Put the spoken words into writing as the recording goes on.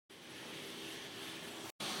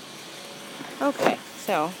Okay,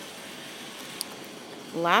 so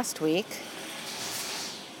last week,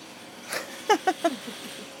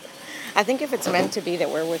 I think if it's meant to be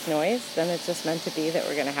that we're with noise, then it's just meant to be that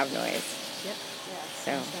we're going to have noise. Yep.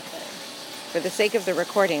 So, for the sake of the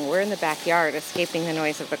recording, we're in the backyard escaping the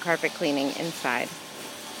noise of the carpet cleaning inside,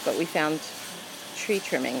 but we found tree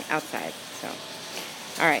trimming outside. So,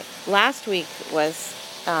 all right. Last week was,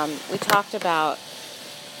 we talked about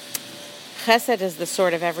Chesed as the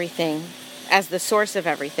sort of everything, as the source of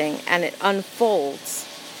everything, and it unfolds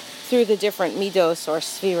through the different midos or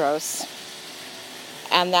spheros,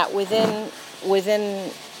 and that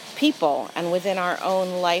within people and within our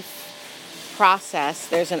own life process,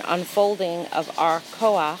 there's an unfolding of our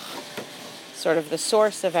koach, sort of the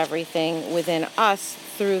source of everything within us,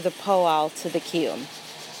 through the poal to the kiyum,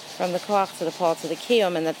 from the koach to the poal to the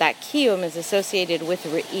kiyum, and that kiyum is associated with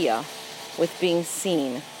re'iyah, with being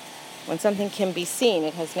seen. When something can be seen,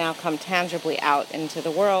 it has now come tangibly out into the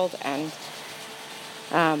world, and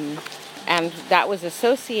that was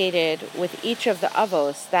associated with each of the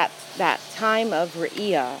avos, that time of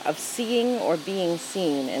re'iyah, of seeing or being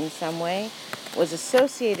seen in some way, was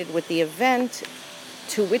associated with the event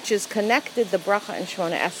to which is connected the bracha and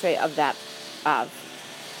Shemona Esrei of that av.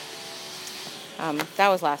 That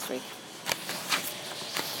was last week.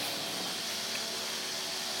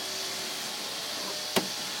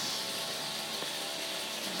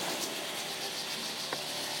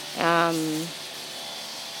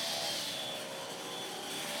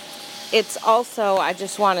 It's also, I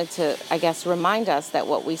just wanted to, remind us that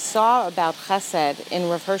what we saw about Chesed in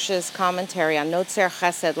Rav Hirsch's commentary on Notzer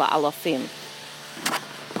Chesed LaAlofim,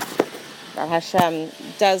 that Hashem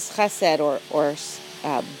does Chesed or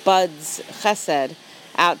buds Chesed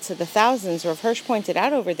out to the thousands. Rav Hirsch pointed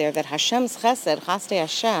out over there that Hashem's Chesed, Chasdei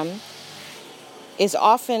Hashem, is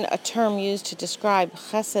often a term used to describe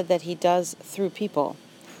Chesed that he does through people.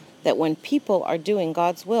 That when people are doing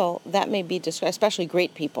God's will, that may be described, especially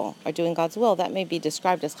great people are doing God's will, that may be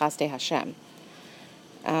described as Chasdei Hashem.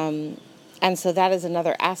 And so that is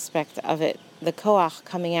another aspect of it, the koach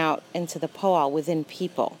coming out into the poal within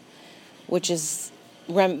people, which is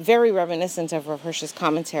very reminiscent of Rav Hirsch's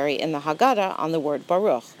commentary in the Haggadah on the word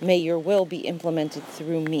Baruch. May your will be implemented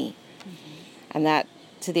through me. Mm-hmm. And that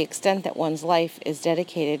to the extent that one's life is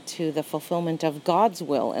dedicated to the fulfillment of God's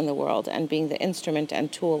will in the world and being the instrument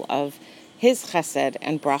and tool of His chesed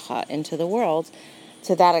and bracha into the world,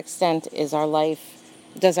 to that extent does our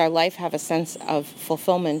life have a sense of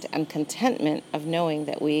fulfillment and contentment of knowing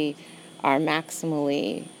that we are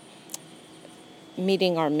maximally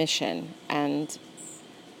meeting our mission and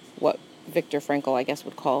what Viktor Frankl,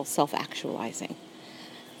 would call self-actualizing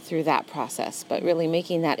through that process, but really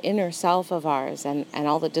making that inner self of ours and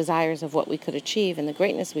all the desires of what we could achieve and the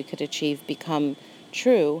greatness we could achieve become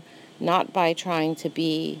true, not by trying to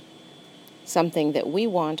be something that we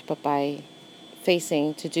want, but by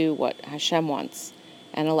facing to do what Hashem wants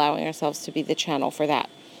and allowing ourselves to be the channel for that,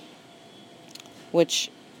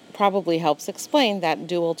 which probably helps explain that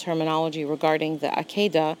dual terminology regarding the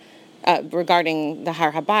Akedah, regarding the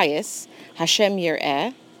Har Habayis, Hashem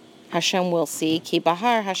Yir'eh, Hashem will see, Ki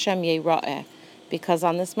Bahar Hashem Yeira'eh, because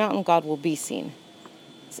on this mountain God will be seen.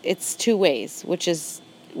 It's two ways, which is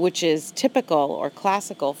typical or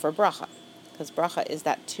classical for bracha, because bracha is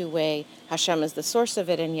that two-way. Hashem is the source of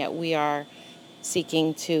it, and yet we are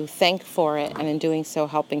seeking to thank for it, and in doing so,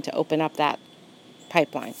 helping to open up that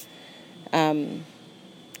pipeline.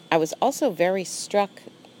 I was also very struck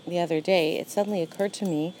the other day. It suddenly occurred to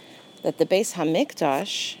me that the Beis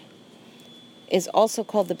Hamikdash is also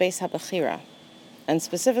called the Beis HaBechira. And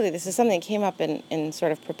specifically, this is something that came up in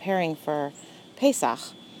sort of preparing for Pesach,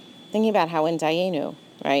 thinking about how in Dayenu,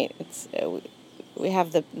 right, we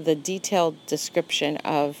have the detailed description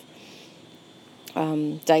of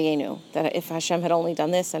Dayenu, that if Hashem had only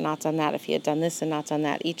done this and not done that, if he had done this and not done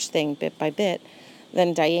that, each thing bit by bit,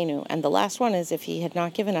 then Dayenu. And the last one is if he had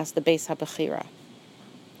not given us the Beis HaBechira.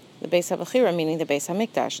 The Beis HaBechira meaning the Beis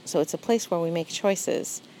HaMikdash. So it's a place where we make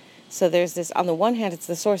choices. So there's this, on the one hand, it's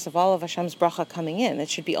the source of all of Hashem's bracha coming in. It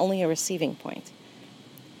should be only a receiving point.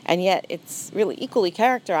 And yet it's really equally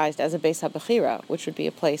characterized as a Beis HaBechira, which would be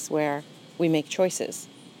a place where we make choices.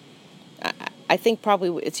 I think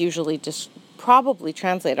probably it's usually just probably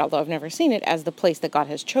translated, although I've never seen it, as the place that God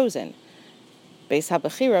has chosen. Beis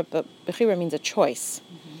HaBechira, but Bechira means a choice.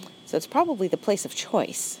 Mm-hmm. So it's probably the place of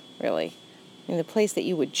choice, really. I mean, the place that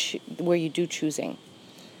you would where you do choosing.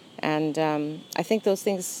 And I think those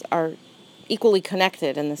things are equally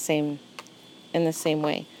connected in the same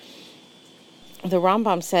way. the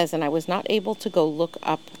Rambam says, and I was not able to go look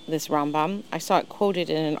up this Rambam. I saw it quoted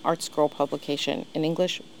in an Art Scroll publication in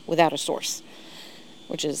English without a source,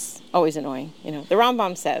 which is always annoying. The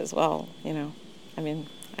Rambam says, well,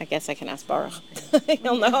 I guess I can ask Baruch.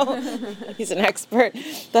 He'll know. He's an expert.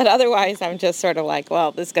 But otherwise, I'm just sort of like,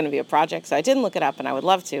 well, this is going to be a project. So I didn't look it up, and I would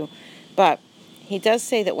love to. But he does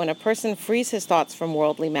say that when a person frees his thoughts from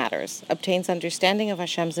worldly matters, obtains understanding of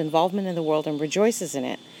Hashem's involvement in the world, and rejoices in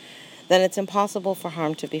it, then it's impossible for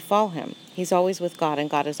harm to befall him. He's always with God, and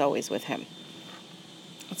God is always with him.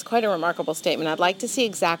 It's quite a remarkable statement. I'd like to see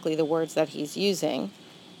exactly the words that he's using,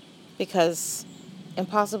 because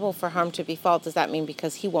impossible for harm to befall, does that mean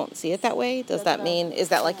because he won't see it that way? Does that mean, is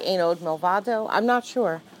that like Einod Milvado? I'm not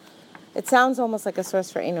sure. It sounds almost like a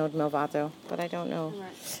source for Einod Milvado, but I don't know.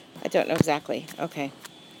 Right. I don't know exactly. Okay.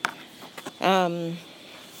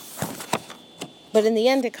 But in the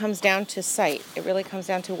end, it comes down to sight. It really comes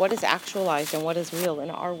down to what is actualized and what is real in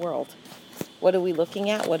our world. What are we looking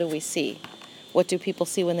at? What do we see? What do people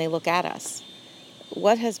see when they look at us?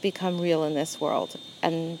 What has become real in this world?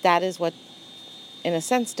 And that is what, in a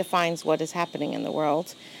sense, defines what is happening in the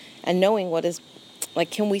world. And knowing what is,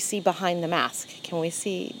 like, can we see behind the mask? Can we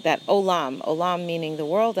see that olam meaning the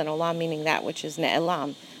world, and olam meaning that which is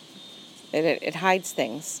ne'elam? It hides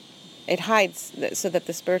things. It hides so that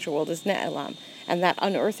the spiritual world is ne'elam. And that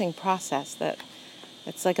unearthing process,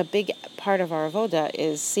 it's like a big part of our avoda,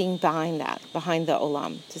 is seeing behind that, behind the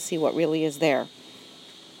olam, to see what really is there.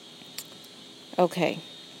 Okay.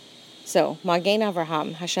 So, Magen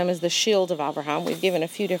Avraham, Hashem is the shield of Avraham. We've given a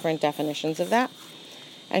few different definitions of that.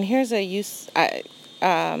 And here's here's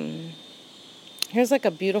like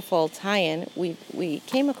a beautiful tie-in. We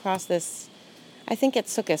came across this, I think at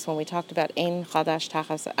Sukkot, when we talked about Ein Chadash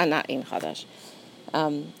Tachas, not Ein Chadash.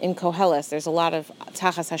 In Koheles, there's a lot of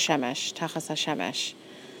Tachas HaShemesh.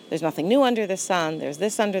 There's nothing new under the sun. There's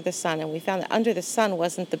this under the sun. And we found that under the sun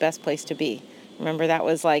wasn't the best place to be. Remember, that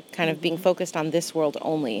was like kind of being focused on this world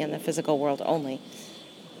only and the physical world only.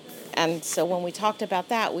 And so when we talked about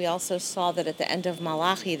that, we also saw that at the end of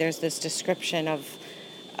Malachi, there's this description of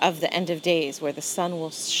the end of days where the sun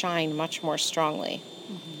will shine much more strongly.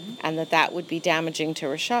 Mm-hmm. And that would be damaging to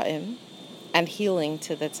Risha'im and healing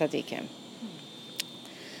to the Tzaddikim.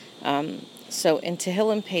 So in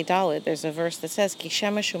Tehillim Pei Daled, there's a verse that says, Ki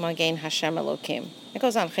shemesh u'magen Hashem Elokim. It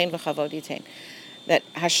goes on, Chen v'chavod yitain, that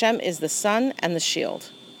Hashem is the sun and the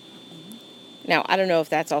shield. Now, I don't know if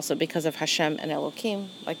that's also because of Hashem and Elokim,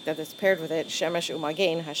 like that it's paired with it, Shemesh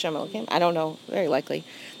u'magen, Hashem Elokim. I don't know, very likely.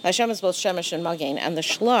 Hashem is both Shemesh and Magen, and the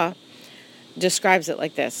Shla describes it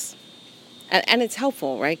like this. And it's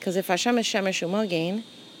helpful, right? Because if Hashem is Shemesh u'magen,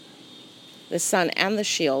 the sun and the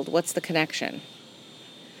shield, what's the connection?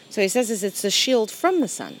 So he says it's the shield from the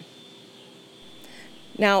sun.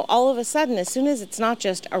 Now, all of a sudden, as soon as it's not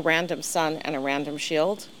just a random sun and a random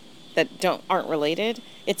shield that aren't related,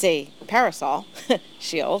 it's a parasol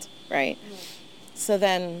shield, right? Yeah. So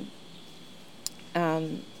then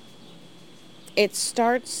it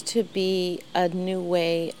starts to be a new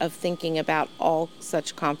way of thinking about all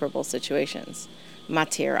such comparable situations.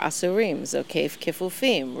 Matir asurim, zokef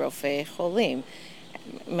kifufim, rofe cholim,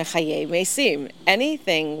 mechaye mesim.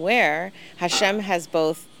 Anything where Hashem has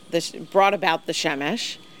both brought about the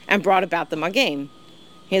shemesh and brought about the magen.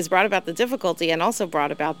 He has brought about the difficulty and also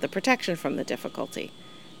brought about the protection from the difficulty.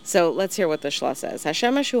 So let's hear what the Shla says.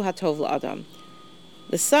 Hashemesh hu hatov la'adam.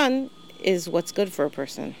 The sun is what's good for a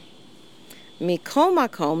person. Mikol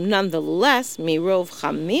makom, nonetheless, mirov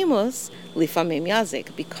chamimus lifamim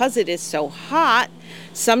yazik. Because it is so hot,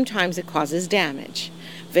 sometimes it causes damage.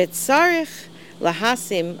 V'tzarich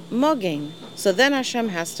lahasim mogen. So then Hashem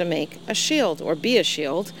has to make a shield, or be a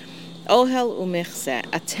shield. Ohel umichse,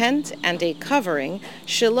 a tent and a covering.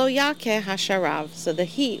 Shelo yakeh hasharav, so the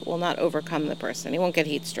heat will not overcome the person. He won't get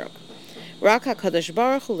heat stroke. Rak HaKadosh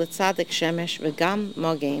Baruch Hu letzadik shemesh v'gam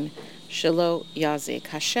mogen. Shelo yazik.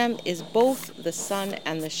 Hashem is both the sun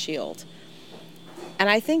and the shield. And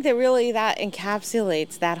I think that really that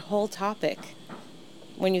encapsulates that whole topic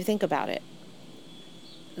when you think about it.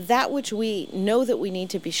 That which we know that we need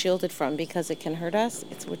to be shielded from because it can hurt us,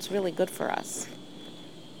 it's what's really good for us.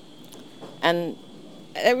 And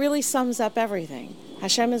it really sums up everything.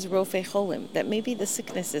 Hashem is Rofei Cholim, that maybe the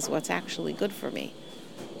sickness is what's actually good for me.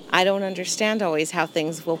 I don't understand always how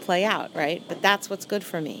things will play out, right? But that's what's good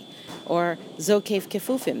for me. Or Zokef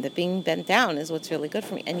Kefufim, that being bent down is what's really good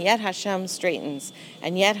for me. And yet Hashem straightens,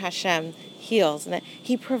 and yet Hashem heals. And that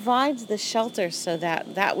He provides the shelter so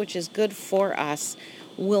that that which is good for us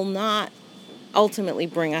will not ultimately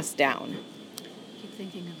bring us down. I keep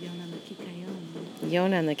thinking of Yonah Makikayon.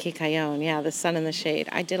 Yonah and the Kikayon, yeah, the sun and the shade.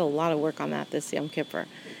 I did a lot of work on that this Yom Kippur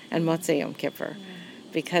and Motzei Yom Kippur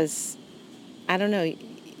because, I don't know,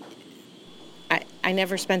 I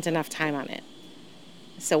never spent enough time on it.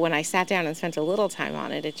 So when I sat down and spent a little time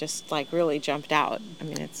on it, it just like really jumped out. I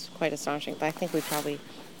mean, it's quite astonishing, but I think we probably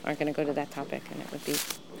aren't going to go to that topic, and it would be,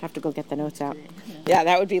 have to go get the notes out. Yeah,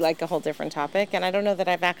 that would be like a whole different topic, and I don't know that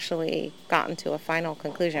I've actually gotten to a final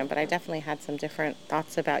conclusion, but I definitely had some different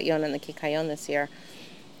thoughts about Yonah and the Kikayon this year.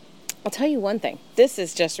 I'll tell you one thing. This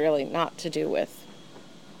is just really not to do with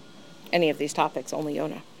any of these topics, only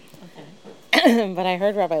Yonah. Okay. But I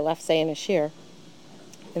heard Rabbi Leff say in a shir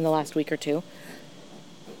in the last week or two,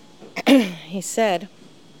 he said,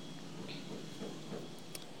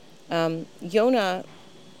 Yonah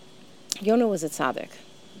was a tzaddik,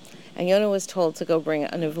 and Yonah was told to go bring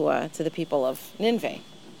a nevuah to the people of Nineveh,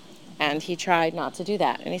 and he tried not to do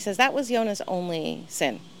that. And he says that was Yonah's only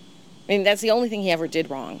sin. I mean, that's the only thing he ever did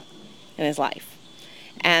wrong in his life.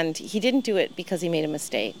 And he didn't do it because he made a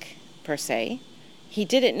mistake, per se. He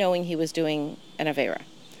did it knowing he was doing an avera,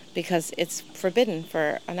 because it's forbidden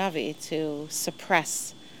for a navi to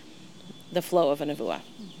suppress the flow of a nevuah.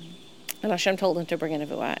 And Hashem told him to bring a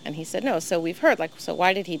nevuah, and he said no. So we've heard, so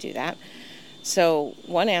why did he do that? So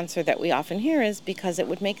one answer that we often hear is because it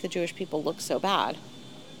would make the Jewish people look so bad,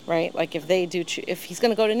 right? Like if he's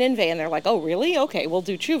going to go to Nineveh and they're like, oh, really? Okay, we'll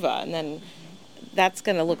do tshuva. And then that's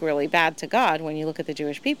going to look really bad to God when you look at the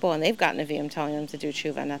Jewish people and they've got Nevi'im telling them to do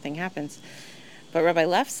tshuva, nothing happens. But Rabbi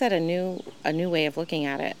Leff said a new way of looking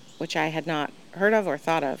at it, which I had not heard of or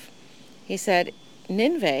thought of. He said,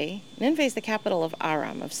 Nineveh is the capital of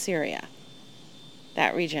Aram, of Syria,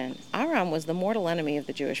 that region. Aram was the mortal enemy of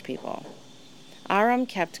the Jewish people. Aram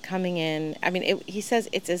kept coming in. I mean, he says,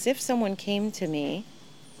 it's as if someone came to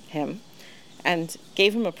him, and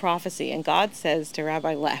gave him a prophecy, and God says to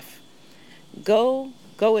Rabbi Leff,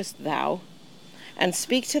 goest thou, and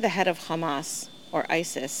speak to the head of Hamas, or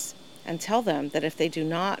ISIS, and tell them that if they do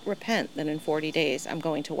not repent, then in 40 days I'm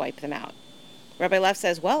going to wipe them out. Rabbi Leff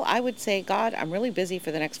says, well, I would say, God, I'm really busy for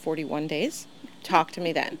the next 41 days. Talk to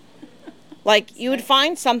me then. Like, you would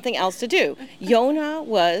find something else to do. Yonah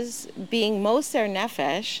was being moser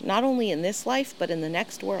nefesh, not only in this life, but in the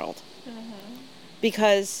next world.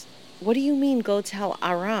 Because, what do you mean, go tell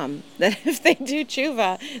Aram that if they do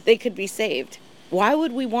tshuva, they could be saved? Why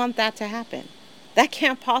would we want that to happen? That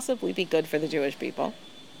can't possibly be good for the Jewish people.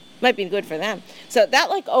 Might be good for them. So that,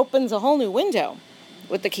 opens a whole new window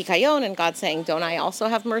with the Kikayon and God saying, don't I also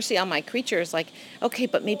have mercy on my creatures? Like, okay,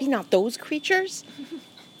 but maybe not those creatures,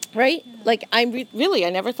 right? Like, I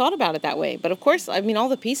never thought about it that way. But of course, I mean, all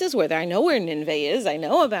the pieces were there. I know where Nineveh is. I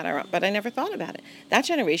know about it, but I never thought about it. That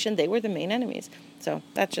generation, they were the main enemies. So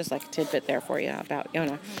that's just like a tidbit there for you about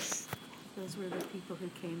Yonah. Those were the people who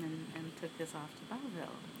came and took us off to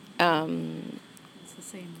Babel. It's the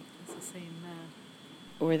same.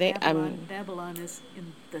 Were they? Babylon is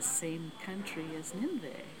in the same country as Nineveh.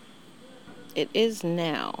 It is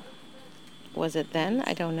now. Was it then?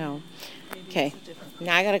 I don't know. Maybe Okay. it's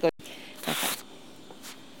Now I gotta go.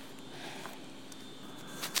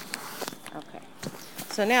 Okay.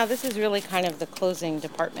 So now this is really kind of the closing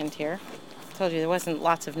department here. I told you there wasn't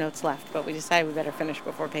lots of notes left, but we decided we better finish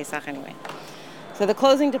before Pesach anyway. So the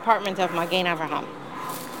closing department of Magen Avraham.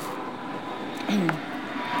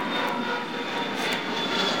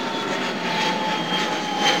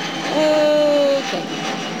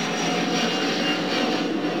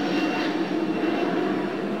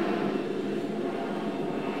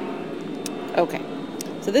 Okay.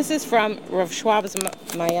 So this is from Rav Schwab's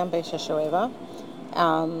Mayam Beis HaShoeva.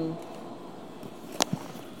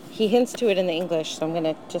 He hints to it in the English, so I'm going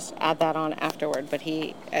to just add that on afterward. But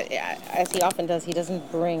he, as he often does, he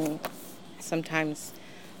doesn't bring sometimes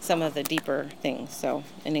some of the deeper things. So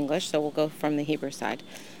in English, so we'll go from the Hebrew side,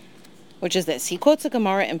 which is this. He quotes a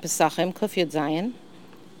Gemara in Pesachim, Kuf Yud Zayin,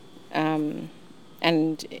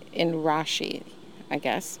 and in Rashi, I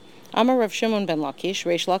guess. Amar Rav Shimon ben Lakish,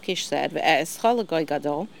 Reish Lakish said, Ve'escha l'goy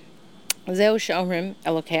gadol, zeu she'omrim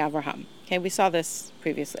Elokei Avraham. Okay, we saw this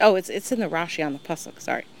previously. Oh, it's in the Rashi on the Pasuk,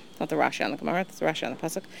 sorry. It's not the Rashi on the Gemara, it's the Rashi on the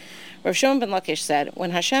Pasuk. Rav Shimon ben Lakish said,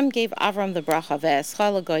 when Hashem gave Avram the bracha, Ve'escha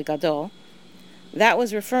l'goy gadol, that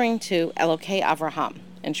was referring to Elokei Avraham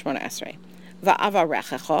in Shemona Esrei.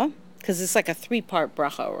 Va'avarechecha, because it's like a 3-part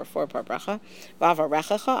bracha or a 4-part bracha.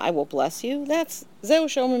 Va'avarechecha, I will bless you. That's Zeu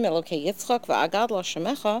Shomrim Elokei Yitzchak va'agad lo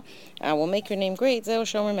shemecha. I will make your name great. Zeu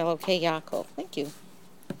Shomrim Elokei Yaakov. Thank you.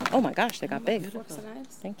 Oh my gosh, they got big.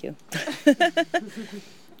 Thank you.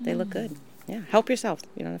 They look good. Yeah, help yourself.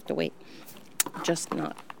 You don't have to wait. Just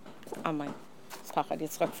not on my Tachad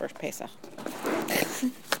Yitzchak for Pesach.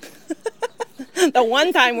 The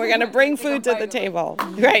one time we're going to bring food to the table.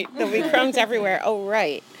 Right. There'll be crumbs everywhere. Oh,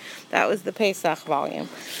 right. That was the Pesach volume.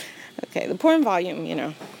 Okay, the Purim volume,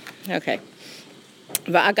 Okay.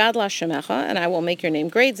 Va'agad la shemecha, and I will make your name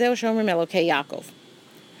great. Zeu shomer melokei Yaakov.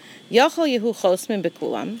 Yachol yehu chosmin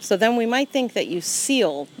bekulam. So then we might think that you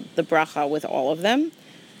seal the bracha with all of them,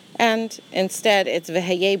 and instead it's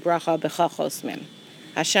veheye bracha becha chosmin.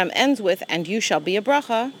 Hashem ends with, and you shall be a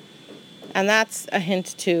bracha, and that's a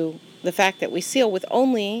hint to the fact that we seal with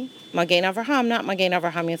only Magen Avraham, not Magen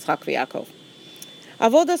Avraham, Yitzchak, v'Yaakov.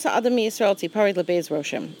 Avoda sa'adam Yisrael tiparid lebeis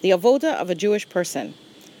roshim. The avoda of a Jewish person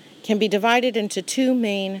can be divided into two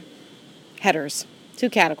main headers, two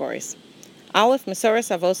categories. Aleph,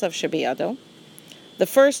 Mesoras Avosav Shebiyado. The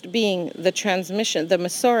first being the transmission, the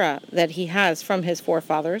Mesorah that he has from his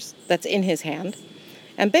forefathers, that's in his hand.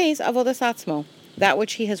 And Beis, Avodas Atzmo, that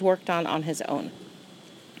which he has worked on his own.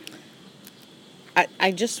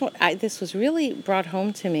 This was really brought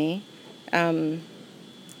home to me.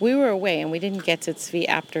 We were away and we didn't get to Tzvi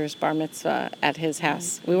Apter's bar mitzvah at his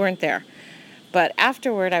house. We weren't there. But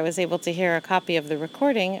afterward, I was able to hear a copy of the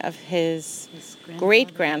recording of his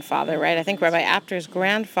great-grandfather, right? I think Rabbi Apter's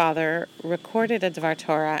grandfather recorded a Dvar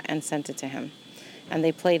Torah and sent it to him. And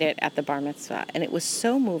they played it at the bar mitzvah. And it was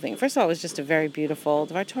so moving. First of all, it was just a very beautiful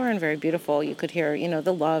Dvar Torah and very beautiful. You could hear,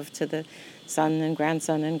 the love to the son and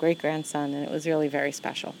grandson and great-grandson. And it was really very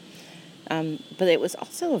special. But it was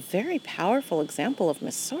also a very powerful example of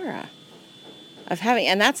Mesorah.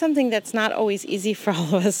 And that's something that's not always easy for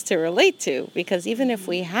all of us to relate to, because even if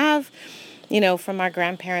we have, from our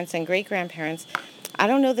grandparents and great-grandparents, I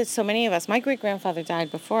don't know that so many of us, my great-grandfather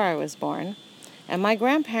died before I was born, and my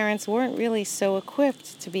grandparents weren't really so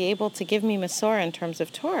equipped to be able to give me Mesorah in terms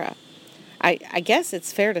of Torah. I guess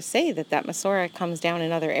it's fair to say that Mesorah comes down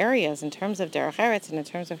in other areas in terms of Derech Eretz and in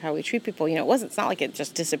terms of how we treat people. It's not like it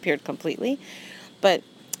just disappeared completely, but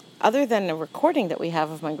other than a recording that we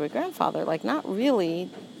have of my great-grandfather, not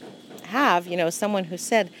really have, someone who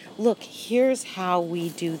said, look, here's how we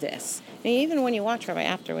do this. Even when you watch Rabbi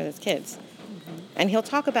Apter with his kids, and he'll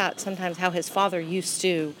talk about sometimes how his father used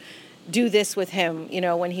to do this with him,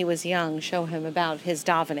 when he was young, show him about his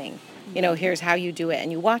davening. Here's how you do it.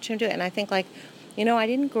 And you watch him do it, and I think, I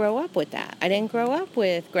didn't grow up with that. I didn't grow up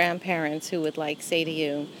with grandparents who would, say to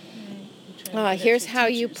you, here's how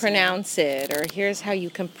you pronounce it, or here's how you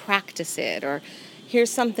can practice it, or here's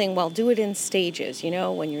something, do it in stages.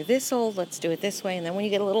 When you're this old, let's do it this way, and then when you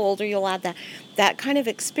get a little older, you'll add that. That kind of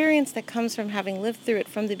experience that comes from having lived through it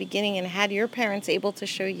from the beginning and had your parents able to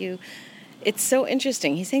show you. It's so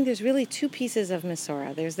interesting. He's saying there's really two pieces of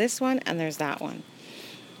Mesorah. There's this one and there's that one.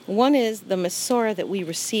 One is the Mesorah that we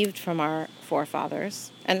received from our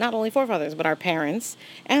forefathers, and not only forefathers, but our parents,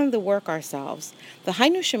 and the work ourselves. The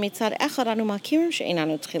Hainu shemitzad echad anu makirim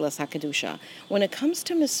she'einanu tchilas hakedusha. When it comes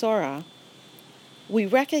to Mesorah, we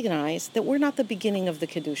recognize that we're not the beginning of the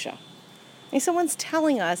kedusha. And someone's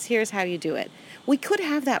telling us, here's how you do it. We could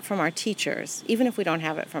have that from our teachers, even if we don't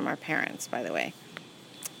have it from our parents, by the way.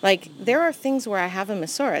 There are things where I have a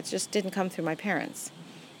Mesorah, it just didn't come through my parents.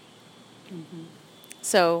 Mm-hmm.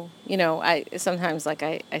 So, I sometimes,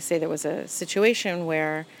 I say, there was a situation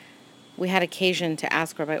where we had occasion to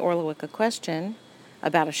ask Rabbi Orlowick a question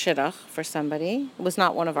about a shidduch for somebody. It was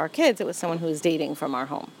not one of our kids, it was someone who was dating from our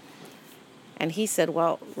home. And he said,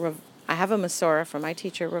 I have a Mesorah from my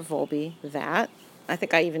teacher, Rav Volby, that, I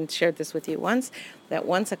think I even shared this with you once, that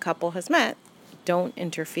once a couple has met, don't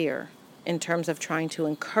interfere in terms of trying to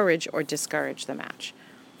encourage or discourage the match.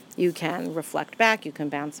 You can reflect back, you can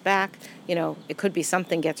bounce back. It could be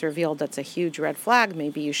something gets revealed that's a huge red flag.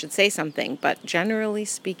 Maybe you should say something. But generally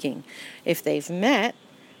speaking, if they've met,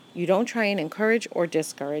 you don't try and encourage or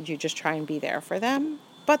discourage. You just try and be there for them.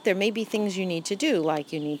 But there may be things you need to do,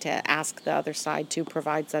 like you need to ask the other side to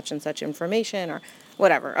provide such and such information or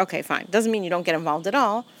whatever. Okay, fine. Doesn't mean you don't get involved at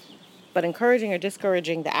all. But encouraging or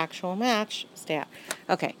discouraging the actual match, stay out.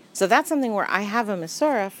 Okay, so that's something where I have a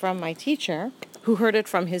Mesorah from my teacher who heard it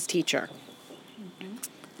from his teacher.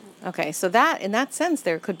 Mm-hmm. Okay, so that, in that sense,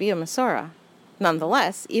 there could be a Mesorah.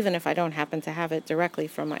 Nonetheless, even if I don't happen to have it directly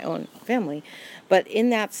from my own family. But in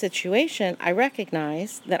that situation, I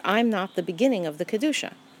recognize that I'm not the beginning of the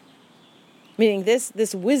Kedusha. Meaning this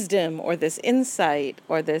wisdom or this insight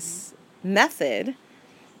or this method,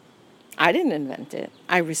 I didn't invent it.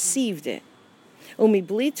 I received it.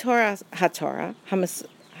 Umibli Torah HaTorah,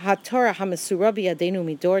 HaTorah HaMesura biyadenu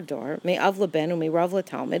midor dor, me'av lebenu me'rav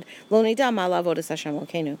letalmid, lo nida ma la'avodas Hashem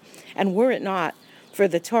Elokeinu. And were it not for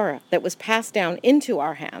the Torah that was passed down into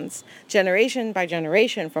our hands, generation by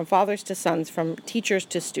generation, from fathers to sons, from teachers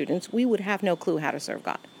to students, we would have no clue how to serve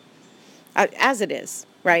God. As it is.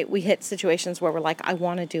 right? We hit situations where we're like, I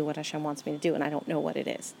want to do what Hashem wants me to do, and I don't know what it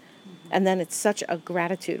is. And then it's such a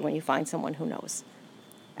gratitude when you find someone who knows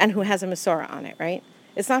and who has a Masorah on it, right?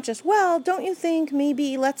 It's not just, well, don't you think,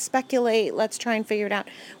 maybe, let's speculate, let's try and figure it out.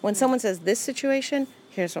 When someone says, this situation,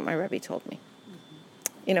 here's what my Rebbe told me.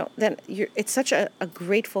 Then it's such a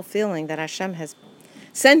grateful feeling that Hashem has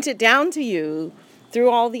sent it down to you through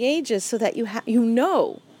all the ages so that you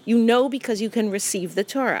know because you can receive the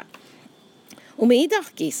Torah.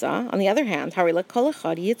 Umeidach gisa, on the other hand, harila kol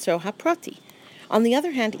echad yitzro haprati. On the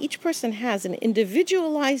other hand, each person has an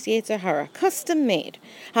individualized Yetzer Hara, custom made.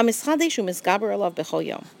 HaMischadesh u'misgaber alav b'chol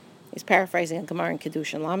yom. He's paraphrasing a Gemara in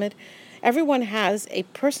Kiddush and Lamed. Everyone has a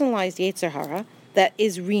personalized Yetzer Hara that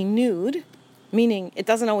is renewed, meaning it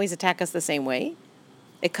doesn't always attack us the same way.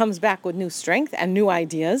 It comes back with new strength and new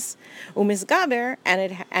ideas. U'misgaber,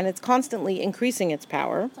 and it's constantly increasing its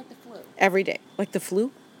power. It's like the flu. Every day. Like the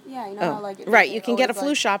flu? Yeah, you know how like right, you can get a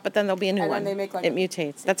flu shot, but then there'll be a new one. They make it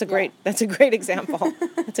mutates. That's a great example.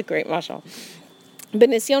 That's a great mashal.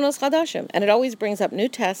 B'nisyonos chadashim, and it always brings up new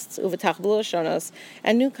tests, uvetach b'lashonos,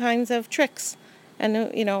 and new kinds of tricks. And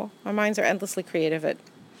our minds are endlessly creative at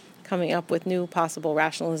coming up with new possible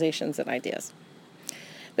rationalizations and ideas.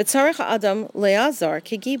 B'tzarech adam leazar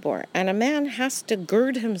kigibor, and a man has to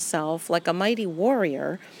gird himself like a mighty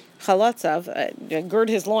warrior, chalatzav, gird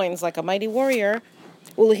his loins like a mighty warrior.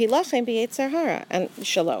 Ulehilachem b'Yetzer Hara, and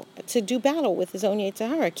shalo, to do battle with his own Yetzer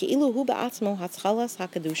Hara, ki'ilu hu ba'atzmo hatzalas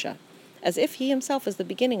hakadusha, as if he himself is the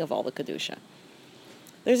beginning of all the kedusha.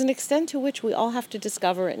 There's an extent to which we all have to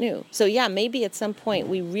discover it new. So maybe at some point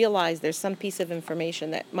we realize there's some piece of information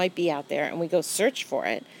that might be out there, and we go search for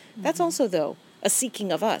it. Mm-hmm. That's also, though, a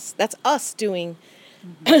seeking of us. That's us doing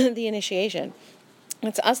the initiation.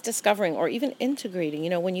 It's us discovering or even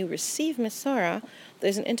integrating. When you receive Masorah,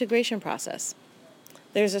 there's an integration process.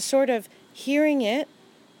 There's a sort of hearing it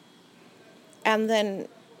and then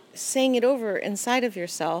saying it over inside of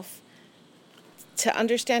yourself to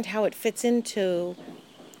understand how it fits into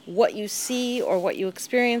what you see or what you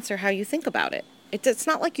experience or how you think about it. It's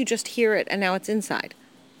not like you just hear it and now it's inside.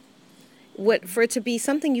 For it to be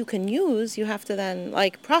something you can use, you have to then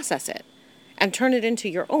process it and turn it into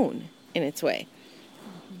your own in its way.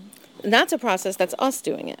 Mm-hmm. And that's a process that's us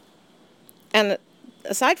doing it. And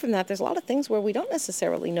aside from that, there's a lot of things where we don't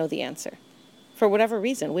necessarily know the answer. For whatever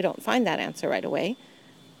reason, we don't find that answer right away.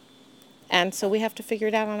 And so we have to figure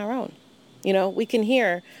it out on our own. We can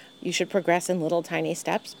hear you should progress in little tiny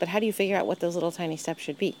steps, but how do you figure out what those little tiny steps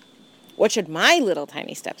should be? What should my little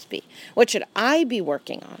tiny steps be? What should I be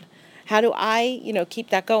working on? How do I, keep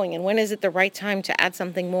that going? And when is it the right time to add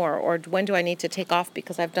something more? Or when do I need to take off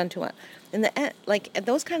because I've done too much? In the end,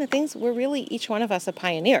 those kind of things, we're really each one of us a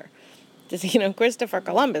pioneer. Christopher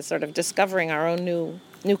Columbus sort of discovering our own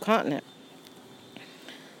new continent.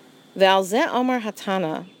 Ve'alzeh Omar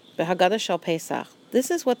Hatana beHaggadah shel Pesach. This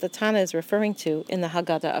is what the Tana is referring to in the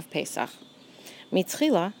Haggadah of Pesach.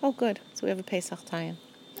 Mitchila, oh good, so we have a Pesach tie-in.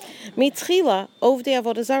 Mitchila ovdei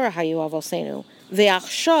avodah zara hayu avosenu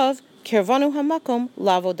ve'achshav kirvanu hamakom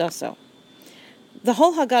lavodaso. The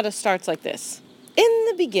whole Haggadah starts like this. In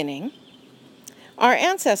the beginning, our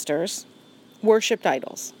ancestors worshipped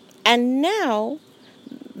idols. And now,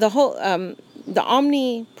 the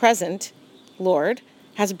omnipresent Lord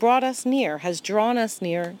has brought us near, has drawn us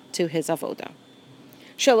near to his avodah.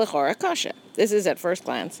 Shelechora kasha. This is at first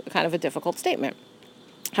glance kind of a difficult statement.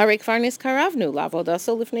 Harei kvar niskaravnu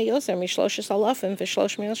lavodaso lifnei yoser mishloshes alafim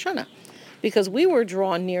v'shlosh mi'el shana. Because we were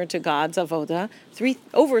drawn near to God's avodah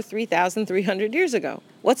over 3,300 years ago.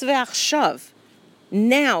 What's ve'achshav?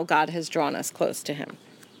 Now God has drawn us close to him.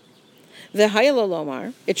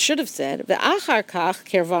 V'hayalolomar, it should have said, V'achar kach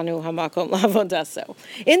kirvanu hamakom lavodaso.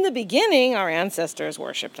 In the beginning, our ancestors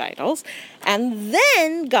worshipped idols, and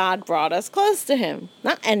then God brought us close to him.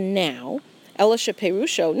 Not and now. Elisha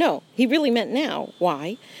Perusho, no, he really meant now.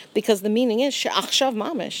 Why? Because the meaning is she'achshav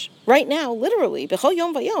mamish. Right now, literally, b'chol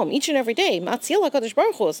yom v'yom, each and every day, matzil HaKadosh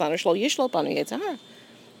Baruch Hu asanu shlo yishlol banu Yetzer Hara.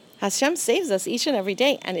 Hashem saves us each and every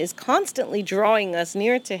day and is constantly drawing us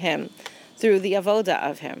near to him through the avodah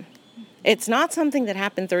of him. It's not something that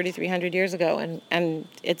happened 3,300 years ago and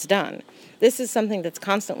it's done. This is something that's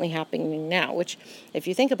constantly happening now, which, if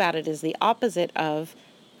you think about it, is the opposite of,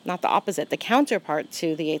 not the opposite, the counterpart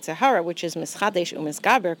to the Yetzer Hara, which is mischadesh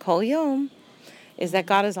u'misgaber kol yom, is that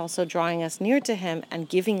God is also drawing us near to him and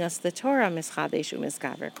giving us the Torah mischadesh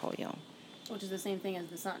u'misgaber kol yom. Which is the same thing as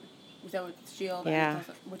the sun. Is that what shield? Yeah.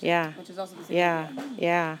 Which is also the same thing.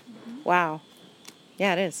 Yeah. Mm-hmm. Wow.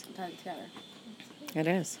 Yeah, it is. Tied together. It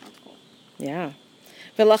is. That's cool. Yeah.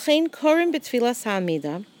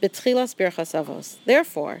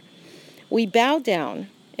 Therefore, We bow down,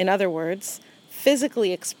 in other words,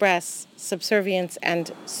 physically express subservience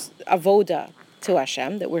and avoda to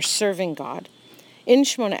Hashem, that we're serving God. In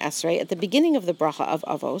Shmona Esrei, at the beginning of the bracha of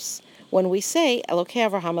Avos, when we say, Elokei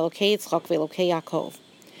Avraham, Elokei Yitzchak, Elokei Yaakov,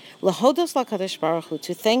 Lahodos LaKadosh Baruch Hu,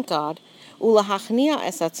 to thank God, Ulahachnia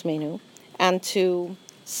es atzmenu, and to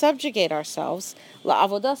subjugate ourselves,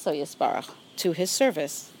 La'avodaso Yisbarach, to his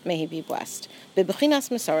service, may he be blessed. Bebechinas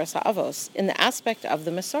Mesoras HaAvos, in the aspect of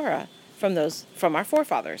the Mesorah, from our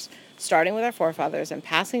forefathers, starting with our forefathers and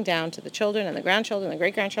passing down to the children and the grandchildren, the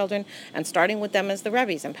great-grandchildren, and starting with them as the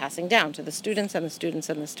Rebbes and passing down to the students and the students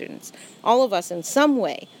and the students. All of us in some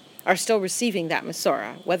way are still receiving that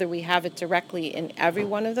Mesorah, whether we have it directly in every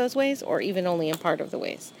one of those ways or even only in part of the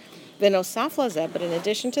ways. V'nosaf lazeh, but in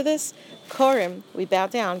addition to this, Korim, we bow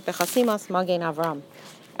down, Bechasimas Magen Avraham,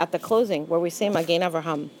 at the closing where we say Magen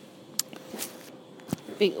Avraham.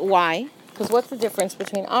 Why? Because what's the difference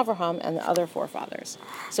between Avraham and the other forefathers?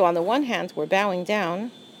 So on the one hand, we're bowing down.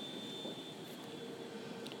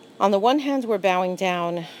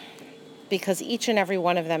 Because each and every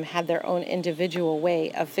one of them had their own individual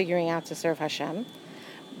way of figuring out to serve Hashem.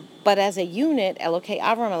 But as a unit, Elokei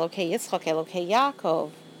Avraham, Elokei Yitzchak, Elokei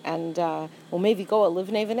Yaakov, and maybe go a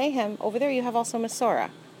Livnei V'nehem, over there you have also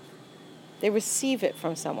Mesorah. They receive it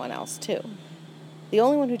from someone else too. The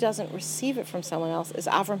only one who doesn't receive it from someone else is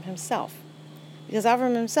Avram himself. Because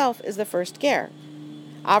Avram himself is the first ger.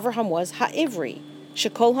 Avraham was ha'ivri.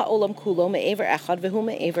 Shekol ha'olam kulo me'ever echad v'hu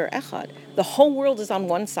me'ever echad. The whole world is on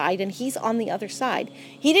one side and he's on the other side.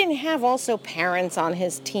 He didn't have also parents on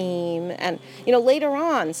his team and, later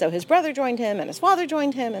on, so his brother joined him and his father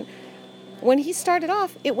joined him. And when he started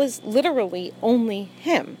off, it was literally only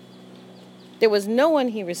him. There was no one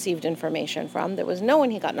he received information from. There was no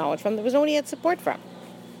one he got knowledge from. There was no one he had support from.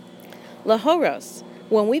 Lahoros,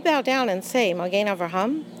 when we bow down and say Magen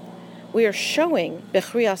Avraham, we are showing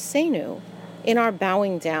B'chriyasenu in our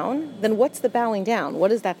bowing down. Then what's the bowing down?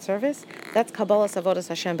 What is that service? That's Kabbalas Avodas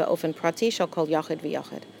Hashem Ba'ofen Prati Shel Kol Yachid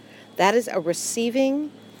V'Yachid. That is a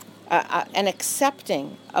receiving, an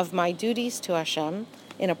accepting of my duties to Hashem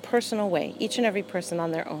in a personal way, each and every person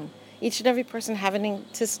on their own. Each and every person having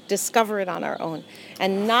to discover it on our own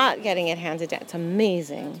and not getting it handed down. It's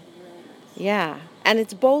amazing. Yeah. And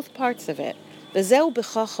it's both parts of it. That's what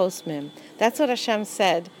Hashem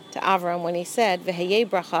said to Avram when he said, V'heyeh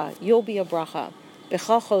bracha, you'll be a bracha.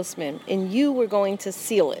 B'cha chosmim. In you we're going to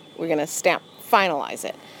seal it. We're going to finalize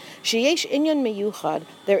it. Sheyesh inyan meyuchad.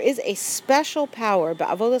 There is a special power,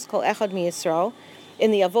 ba'avodas kol echad miyisrael, in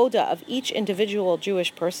the avoda of each individual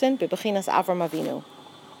Jewish person, b'bechinas Avram Avinu.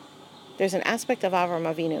 There's an aspect of Avraham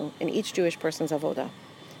Avinu in each Jewish person's avoda.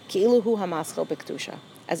 Ki'ilu hu hamaschel b'kedusha.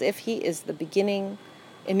 As if he is the beginning,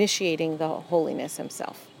 initiating the holiness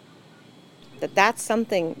himself. That's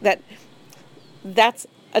something that's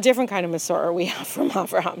a different kind of Mesorah we have from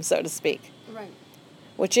Avraham, so to speak. Right.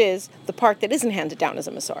 Which is the part that isn't handed down as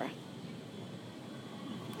a Mesorah.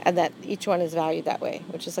 And that each one is valued that way,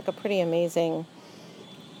 which is like a pretty amazing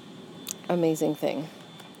thing.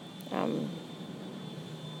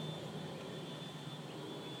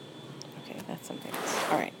 That's something else.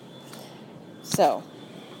 All right. So,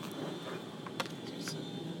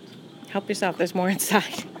 help yourself. There's more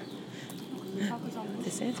inside.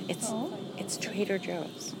 This is? It's Trader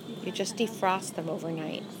Joe's. You just defrost them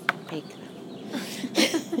overnight. Bake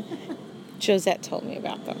them. Josette told me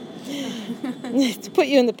about them. To put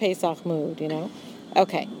you in the Pesach mood,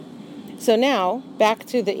 Okay. So now, back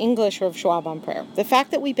to the English Rav Schwab prayer. The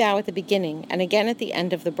fact that we bow at the beginning and again at the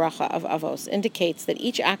end of the bracha of Avos indicates that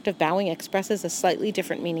each act of bowing expresses a slightly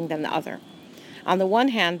different meaning than the other. On the one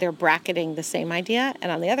hand, they're bracketing the same idea,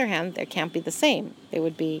 and on the other hand, they can't be the same. They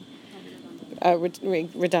would be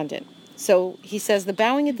redundant. So he says the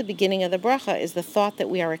bowing at the beginning of the bracha is the thought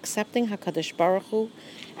that we are accepting HaKadosh Baruch Hu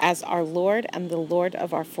as our Lord and the Lord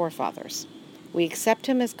of our forefathers. We accept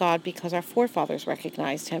him as God because our forefathers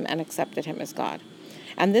recognized him and accepted him as God.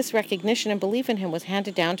 And this recognition and belief in him was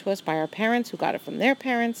handed down to us by our parents, who got it from their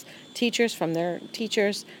parents, teachers from their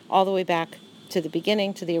teachers, all the way back to the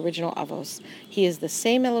beginning, to the original Avos. He is the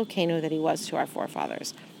same Elokeinu that he was to our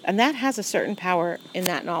forefathers. And that has a certain power in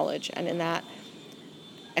that knowledge and in that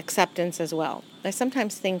acceptance as well. I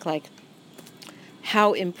sometimes think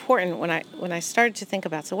how important when I started to think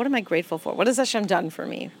about, so what am I grateful for? What has Hashem done for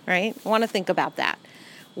me, right? I want to think about that.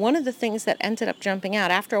 One of the things that ended up jumping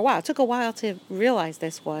out after a while, it took a while to realize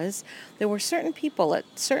this, was there were certain people at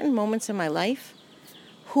certain moments in my life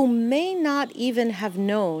who may not even have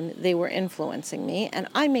known they were influencing me, and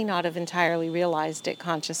I may not have entirely realized it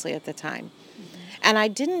consciously at the time. Mm-hmm.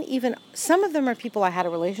 And some of them are people I had a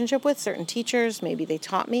relationship with, certain teachers, maybe they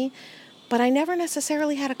taught me, but I never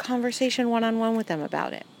necessarily had a conversation one-on-one with them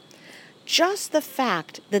about it. Just the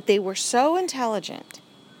fact that they were so intelligent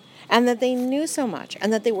and that they knew so much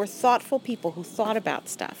and that they were thoughtful people who thought about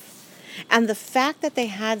stuff, and the fact that they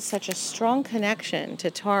had such a strong connection to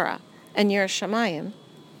Torah and Yiras Shamayim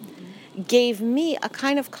gave me a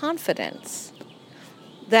kind of confidence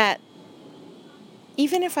that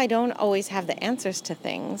even if I don't always have the answers to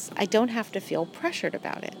things, I don't have to feel pressured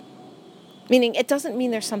about it. Meaning, it doesn't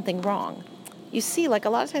mean there's something wrong. You see, like a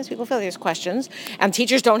lot of times people feel there's questions and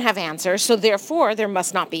teachers don't have answers, so therefore there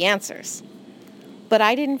must not be answers. But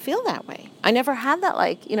I didn't feel that way. I never had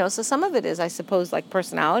that, so some of it is, I suppose, like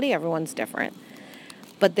personality. Everyone's different.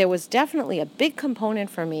 But there was definitely a big component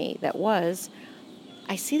for me that was,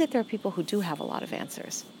 I see that there are people who do have a lot of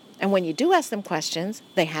answers. And when you do ask them questions,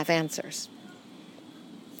 they have answers.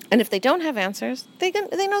 And if they don't have answers, they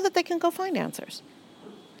know that they can go find answers.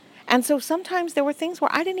 And so sometimes there were things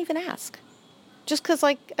where I didn't even ask. Just because,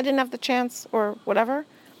 I didn't have the chance or whatever.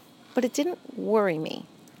 But it didn't worry me.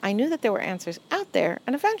 I knew that there were answers out there,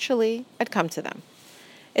 and eventually I'd come to them.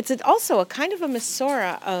 It's also a kind of a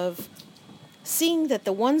Mesorah of seeing that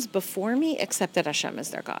the ones before me accepted Hashem as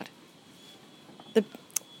their God.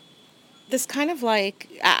 This kind of I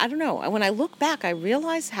don't know, when I look back, I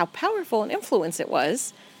realize how powerful an influence it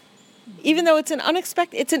was, even though it's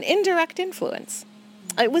an indirect influence.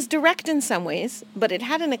 It was direct in some ways, but it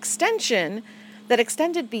had an extension that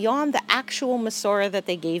extended beyond the actual Mesorah that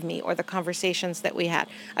they gave me or the conversations that we had.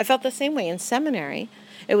 I felt the same way in seminary.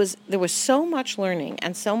 There was so much learning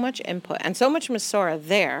and so much input and so much Mesorah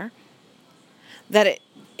there that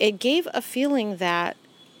it gave a feeling that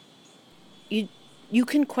you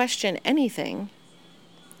can question anything.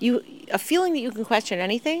 A feeling that you can question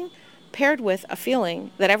anything paired with a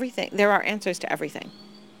feeling that there are answers to everything.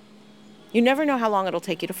 You never know how long it'll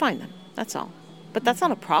take you to find them. That's all. But that's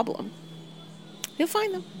not a problem. You'll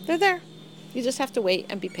find them. They're there. You just have to wait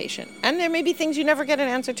and be patient. And there may be things you never get an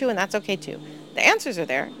answer to, and that's okay too. The answers are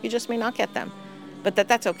there. You just may not get them. But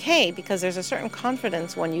that's okay, because there's a certain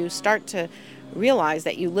confidence when you start to realize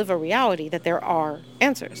that you live a reality that there are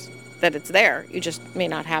answers, that it's there. You just may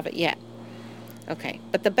not have it yet. Okay.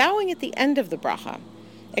 But the bowing at the end of the bracha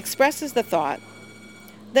expresses the thought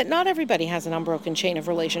that not everybody has an unbroken chain of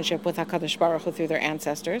relationship with HaKadosh Baruch Hu through their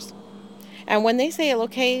ancestors. And when they say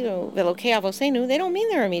Elokei Avosenu, they don't mean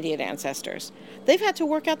their immediate ancestors. They've had to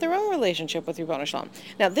work out their own relationship with Ribono Shalom.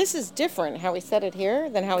 Now, this is different, how he said it here,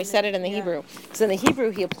 than how he said it in the Hebrew. Because in the Hebrew,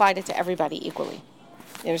 he applied it to everybody equally.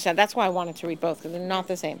 You understand? That's why I wanted to read both, because they're not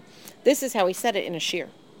the same. This is how he said it in a shir.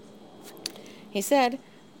 He said,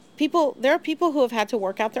 there are people who have had to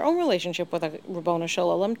work out their own relationship with Ribono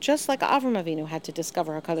Shalom, just like Avraham Avinu had to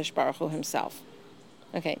discover HaKadosh Baruch Hu himself.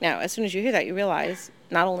 Okay, now, as soon as you hear that, you realize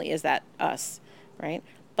not only is that us, right,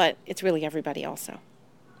 but it's really everybody also.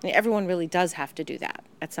 I mean, everyone really does have to do that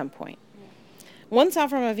at some point. Once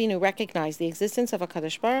Avraham Avinu recognized the existence of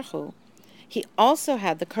HaKadosh Baruch Hu, he also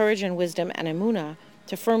had the courage and wisdom and emunah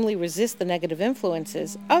to firmly resist the negative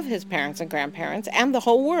influences of his parents and grandparents and the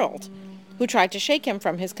whole world, who tried to shake him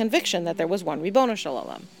from his conviction that there was one Ribono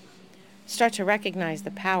Shalom. Start to recognize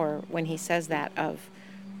the power when he says that of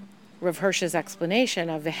Rav Hirsch's explanation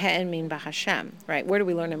of the He'emin b'Hashem, right? Where do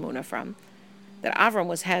we learn emunah from? That Avram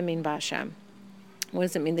was He'emin b'Hashem. What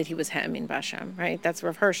does it mean that he was He'emin b'Hashem, right? That's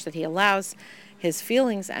Rav Hirsch, that he allows his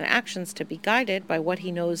feelings and actions to be guided by what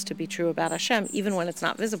he knows to be true about Hashem, even when it's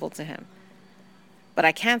not visible to him. But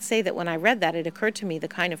I can't say that when I read that, it occurred to me the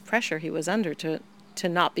kind of pressure he was under to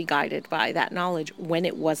not be guided by that knowledge when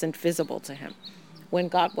it wasn't visible to him, when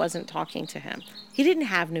God wasn't talking to him. He didn't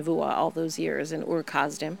have nevuah all those years in Ur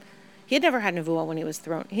Kasdim. He had never had nevuah when he was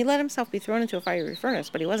thrown. He let himself be thrown into a fiery furnace,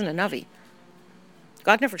 but he wasn't a navi.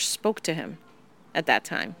 God never spoke to him at that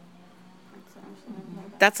time.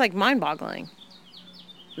 That's mind-boggling.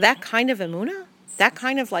 That kind of emunah, that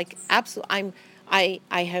kind of absolute. I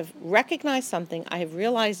have recognized something. I have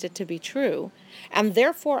realized it to be true, and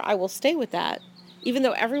therefore I will stay with that, even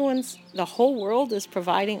though the whole world is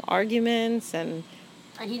providing arguments and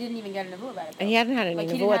he didn't even get a nevuah about it. And he hadn't had any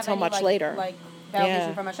nevuah until much later.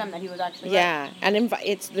 Validation from Hashem that he was actually right. And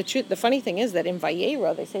it's the truth. The funny thing is that in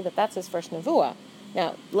Vayera they say that that's his first nevuah.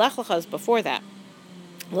 Now Lech Lecha is before that.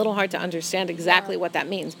 A little hard to understand exactly what that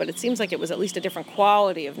means, but it seems like it was at least a different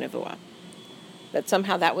quality of nevuah. That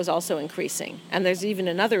somehow that was also increasing, and there's even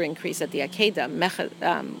another increase at the Akedah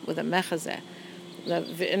with a mechazeh,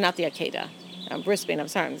 not the Akedah, Brisbane. I'm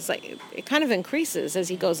sorry. It's it kind of increases as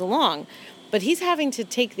he goes along. But he's having to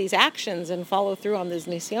take these actions and follow through on these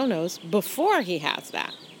nisyonos before he has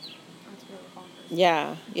that. That's really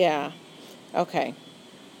bonkers. Yeah. Okay.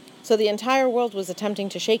 So the entire world was attempting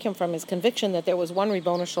to shake him from his conviction that there was one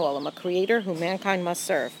Ribbono Shel Olam, a creator whom mankind must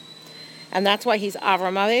serve. And that's why he's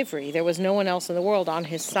Avraham Avri. There was no one else in the world on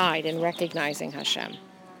his side in recognizing Hashem.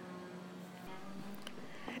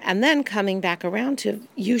 And then coming back around to,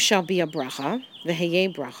 you shall be a bracha,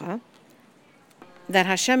 v'heyeh bracha, that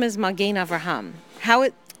Hashem is Magen Avraham.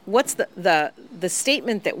 What's the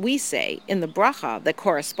statement that we say in the bracha that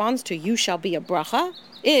corresponds to you shall be a bracha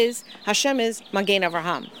is Hashem is Magen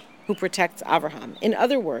Avraham, who protects Avraham. In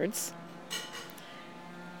other words,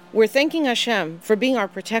 we're thanking Hashem for being our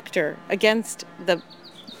protector against the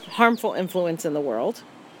harmful influence in the world.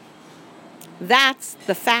 That's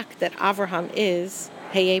the fact that Avraham is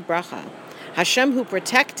Heyeh Bracha. Hashem who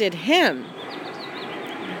protected him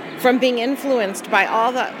from being influenced by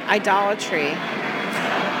all the idolatry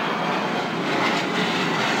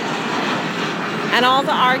and all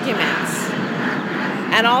the arguments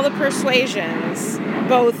and all the persuasions,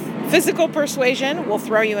 both physical persuasion will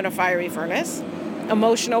throw you in a fiery furnace,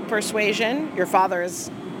 emotional persuasion, your father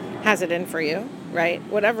has it in for you, right?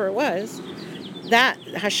 Whatever it was, that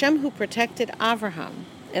Hashem who protected Avraham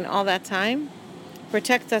in all that time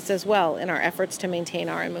protects us as well in our efforts to maintain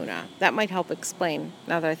our emunah. That might help explain,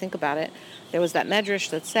 now that I think about it. There was that medrash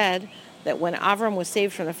that said that when Avram was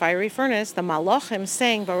saved from the fiery furnace, the Malachim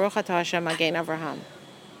sang Baruch Atah Hashem Magen Avraham.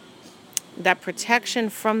 That protection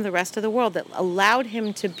from the rest of the world that allowed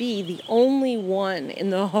him to be the only one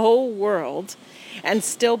in the whole world and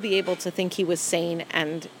still be able to think he was sane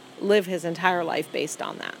and live his entire life based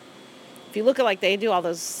on that. If you look at, like, they do all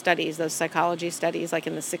those studies, those psychology studies, like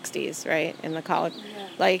in the 60s, right, in the college,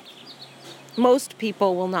 like, most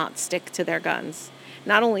people will not stick to their guns.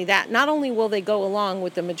 Not only that, not only will they go along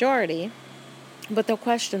with the majority, but they'll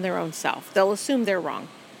question their own self. They'll assume they're wrong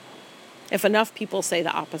if enough people say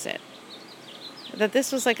the opposite. That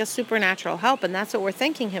this was like a supernatural help, and that's what we're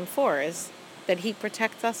thanking him for, is that he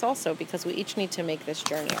protects us also, because we each need to make this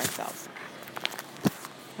journey ourselves.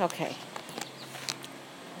 Okay.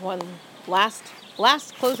 One last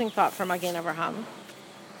closing thought from Magen Avraham,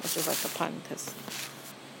 which is like a pun, because,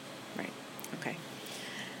 right, okay.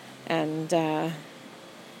 And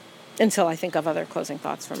until I think of other closing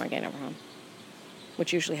thoughts from Magen Avraham,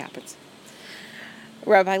 which usually happens.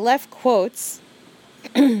 Rabbi Leff quotes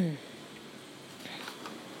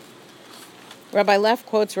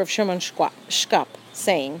Rav Shimon Shkop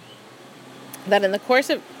saying that in the course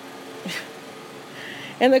of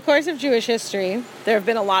Jewish history, there have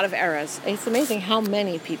been a lot of eras. It's amazing how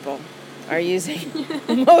many people are using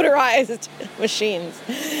motorized machines.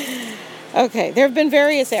 Okay, there have been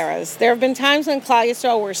various eras. There have been times when Klal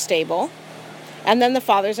Yisrael were stable, and then the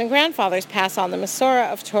fathers and grandfathers pass on the Masorah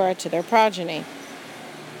of Torah to their progeny.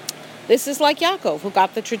 This is like Yaakov, who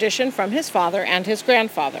got the tradition from his father and his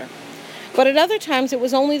grandfather. But at other times, it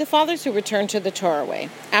was only the fathers who returned to the Torah way,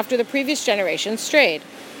 after the previous generation strayed.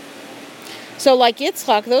 So like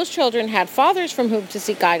Yitzchak, those children had fathers from whom to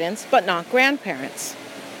seek guidance, but not grandparents.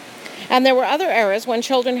 And there were other eras when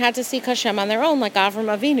children had to seek Hashem on their own, like Avraham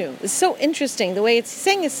Avinu. It's so interesting, the way it's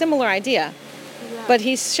saying a similar idea. Yeah. But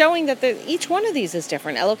he's showing that each one of these is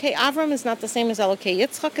different. Elokei Avram is not the same as Elokei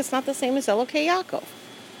Yitzchak. It's not the same as Elokei Yaakov.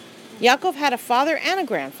 Yaakov had a father and a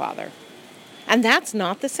grandfather. And that's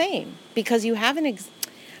not the same, because you have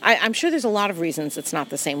I'm sure there's a lot of reasons it's not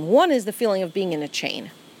the same. One is the feeling of being in a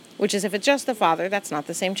chain, which is if it's just the father, that's not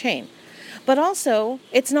the same chain. But also,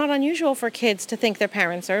 it's not unusual for kids to think their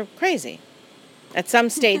parents are crazy at some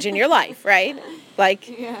stage in your life, right? Like,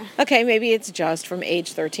 okay, maybe it's just from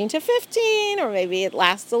age 13 to 15, or maybe it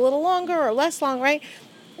lasts a little longer or less long, right?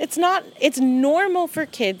 It's normal for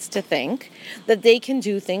kids to think that they can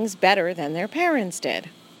do things better than their parents did.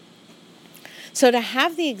 So to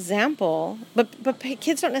have the example, but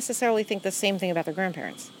kids don't necessarily think the same thing about their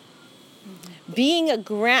grandparents.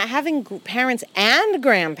 Mm-hmm. Having parents and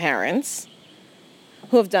grandparents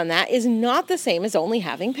who have done that is not the same as only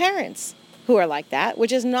having parents who are like that,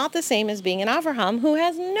 which is not the same as being an Avraham who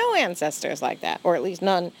has no ancestors like that, or at least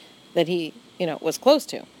none that he, was close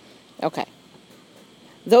to. Okay.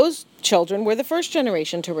 Those children were the first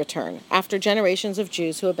generation to return after generations of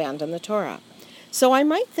Jews who abandoned the Torah. So I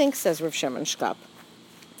might think, says Rav Shimon Shkop,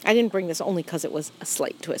 I didn't bring this only because it was a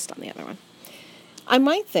slight twist on the other one. I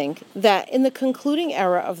might think that in the concluding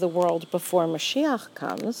era of the world before Mashiach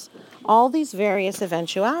comes, all these various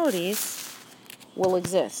eventualities will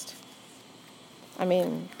exist. I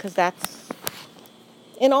mean, because that's,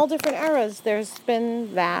 in all different eras, there's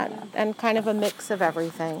been that and kind of a mix of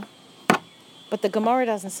everything. But the Gemara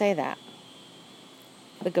doesn't say that.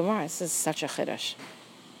 The Gemara, this is such a chiddush.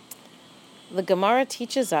 the Gemara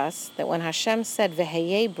teaches us that when Hashem said,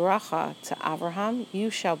 Veheye bracha to Abraham, you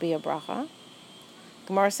shall be a bracha,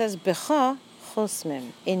 Gemara says, Becha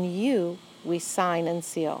chosmim, in you we sign and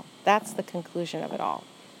seal. That's the conclusion of it all.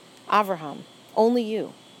 Abraham, only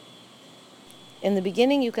you. In the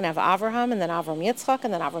beginning, you can have Abraham, and then Avram Yitzchak,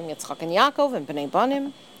 and then Avram Yitzchak and Yaakov, and Bnei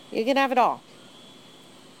Banim. You can have it all.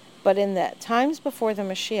 But in the times before the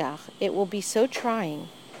Mashiach, it will be so trying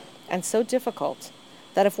and so difficult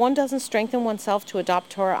that if one doesn't strengthen oneself to adopt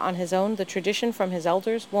Torah on his own, the tradition from his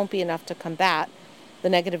elders won't be enough to combat the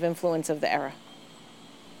negative influence of the era.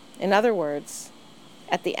 In other words,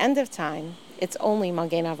 at the end of time, it's only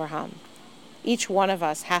Magen Avraham. Each one of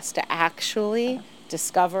us has to actually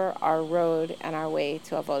discover our road and our way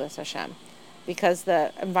to Avodas Hashem, because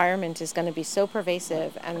the environment is going to be so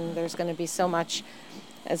pervasive, and there's going to be so much,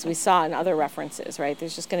 as we saw in other references, right?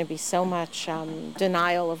 There's just going to be so much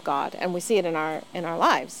denial of God, and we see it in our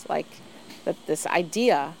lives, like that this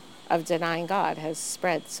idea of denying God has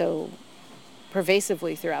spread so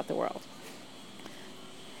pervasively throughout the world.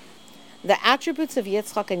 The attributes of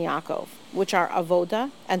Yitzchak and Yaakov, which are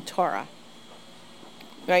avoda and Torah.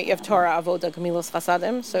 Right, you have Torah, Avoda, Gemilos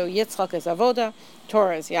Chasadim. So Yitzchak is Avoda,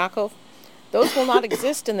 Torah is Yaakov. Those will not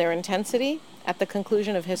exist in their intensity at the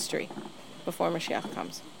conclusion of history, before Mashiach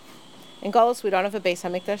comes. In Galus, we don't have a Beis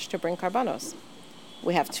HaMikdash to bring karbanos.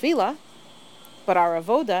 We have Tefillah, but our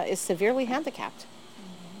Avoda is severely handicapped.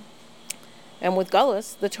 And with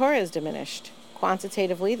Galus, the Torah is diminished.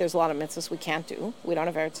 Quantitatively, there's a lot of mitzvahs we can't do. We don't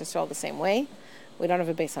have Eretz Yisrael the same way. We don't have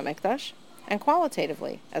a Beis HaMikdash. And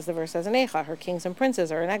qualitatively, as the verse says in Eicha, her kings and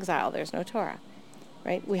princes are in exile, there's no Torah.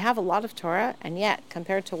 Right? We have a lot of Torah, and yet,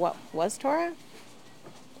 compared to what was Torah,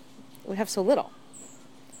 we have so little.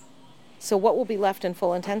 So what will be left in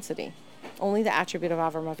full intensity? Only the attribute of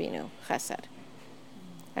Avraham Avinu, chesed.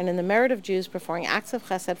 And in the merit of Jews performing acts of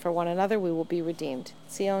chesed for one another, we will be redeemed.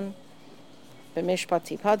 Tzion,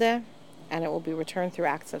 b'mishpat tipadeh, and it will be returned through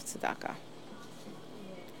acts of tzedakah.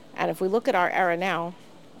 And if we look at our era now,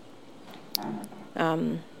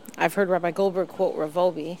 I've heard Rabbi Goldberg quote Rav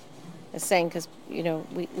Volbe as saying, because,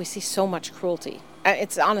 we see so much cruelty.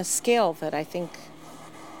 It's on a scale that I think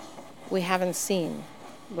we haven't seen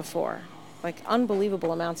before, like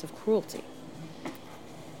unbelievable amounts of cruelty.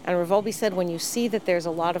 And Rav Volbe said, when you see that there's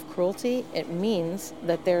a lot of cruelty, it means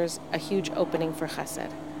that there's a huge opening for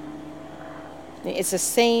chesed. It's the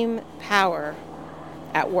same power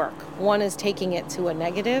at work. One is taking it to a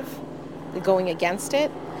negative, going against it,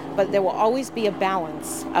 but there will always be a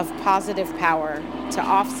balance of positive power to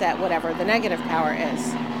offset whatever the negative power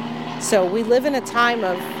is. So we live in a time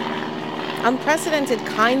of unprecedented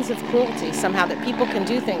kinds of cruelty, somehow, that people can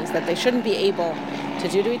do things that they shouldn't be able to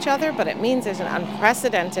do to each other, but it means there's an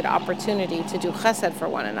unprecedented opportunity to do chesed for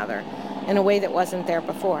one another in a way that wasn't there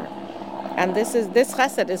before. And this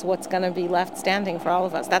chesed is what's going to be left standing for all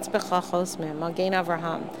of us. That's Becha Chosmim, Magen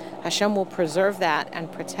Avraham. Hashem will preserve that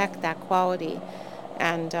and protect that quality.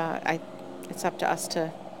 And it's up to us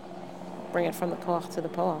to bring it from the koach to the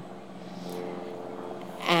poel.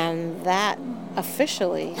 And that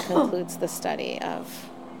officially concludes the study of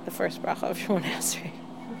the first bracha of Shemona Esrei.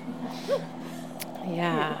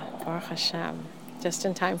 Yeah, Baruch Hashem. Just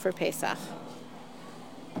in time for Pesach.